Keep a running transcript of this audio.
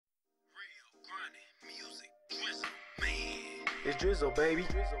It's Drizzo, baby.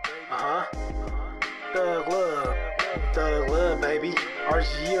 Thug love, baby.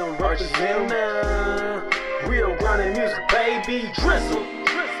 RGM represent real grinding music, baby. Drizzo.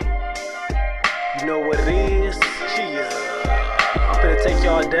 You know what it is? I'm finna take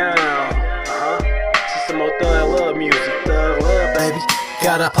y'all down. To some more thug love music. Thug love, baby.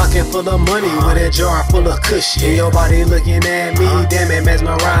 Got a pocket full of money with a jar full of cushion. And your body looking at me, damn it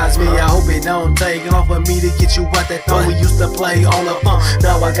mesmerize me. I hope it don't take off of me to get you out that phone we used to play on the phone.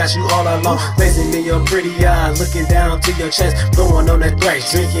 Now I got you all alone, gazing in your pretty eyes, looking down to your chest, blowing on that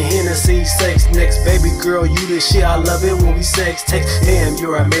thrash, drinking Hennessy, sex next. Baby girl, you the shit, I love it when we sex text. Damn,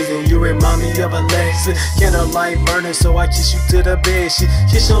 you're amazing, you remind me of Alexa. Candlelight burning, so I kiss you to the bed. She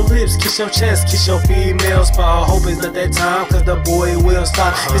kiss your lips, kiss your chest, kiss your female spot. I hope it's not that time, cause the boy will stop.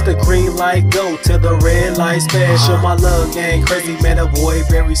 It's the green light go till the red light special. My love gang crazy, man, a boy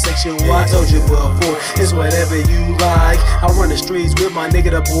very sexual. I told you before, it's whatever you like. I run the streets with my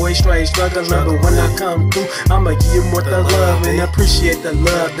nigga, the boy straight struggling. But when I come through, I'ma give you more the love and appreciate the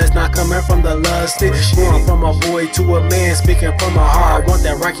love that's not coming from the lust. Going from a boy to a man, speaking from my heart. Want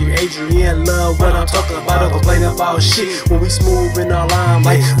that Rocky Adrian love, what I'm talking about. Don't complain about shit when we smooth in our line.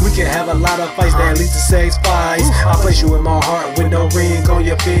 Like we can have a lot of fights that lead to sex fights. I place you in my heart with no ring on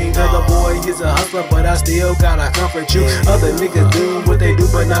your finger. The boy is a hustler, but I still gotta comfort you. Other niggas do what they do,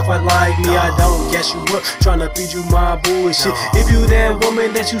 but not quite like me. I don't gas you up, tryna feed you my bullshit. If you that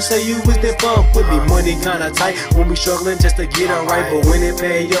woman that you say you was, then fuck with me. Money kinda tight when we struggling just to get it right. But when it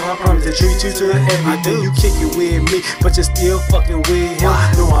pay you, I promise to treat you to everything. You kick it with me, but you're still fucking with him.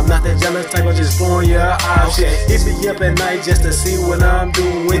 No, I'm not that jealous type, I'm just blowing your eyes. Hit me up at night just to see what I'm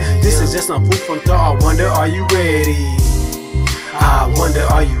doing. This is just some food from thought. I wonder, are you ready? I wonder,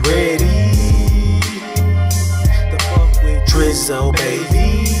 are you ready? The fuck with Drizzo,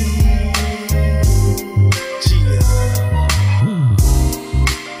 baby.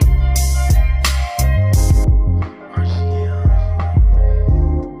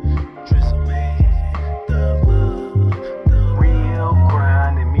 Drizzo, man. The love, the real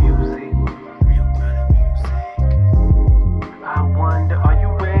grinding music. Real grinding music. I wonder, are you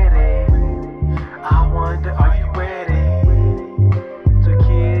ready? I wonder, are you ready?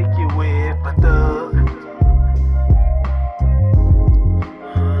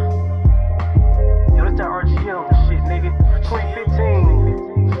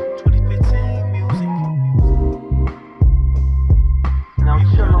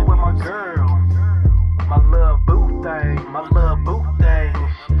 My love boo thing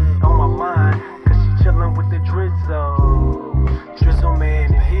on my mind, cause she chillin' with the Drizzo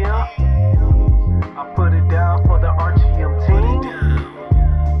man in here. I put it down for the RGM team.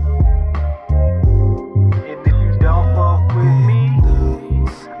 And if you don't fuck with me,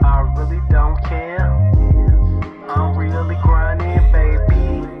 I really don't care. I'm really grinding,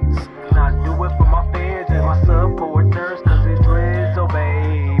 baby. And I do it for my fans and my supporters, cause it's Drizzo,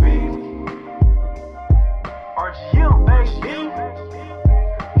 baby. RGM, baby.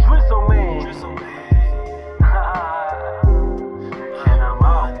 Drizzo man. And I'm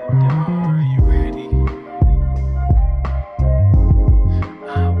out. Are you ready? I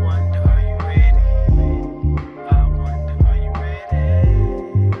wonder, are you ready? I wonder, are you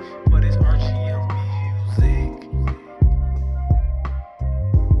ready for this RGM music?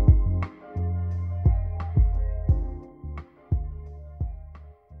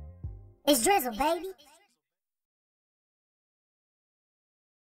 It's Drizzo, baby.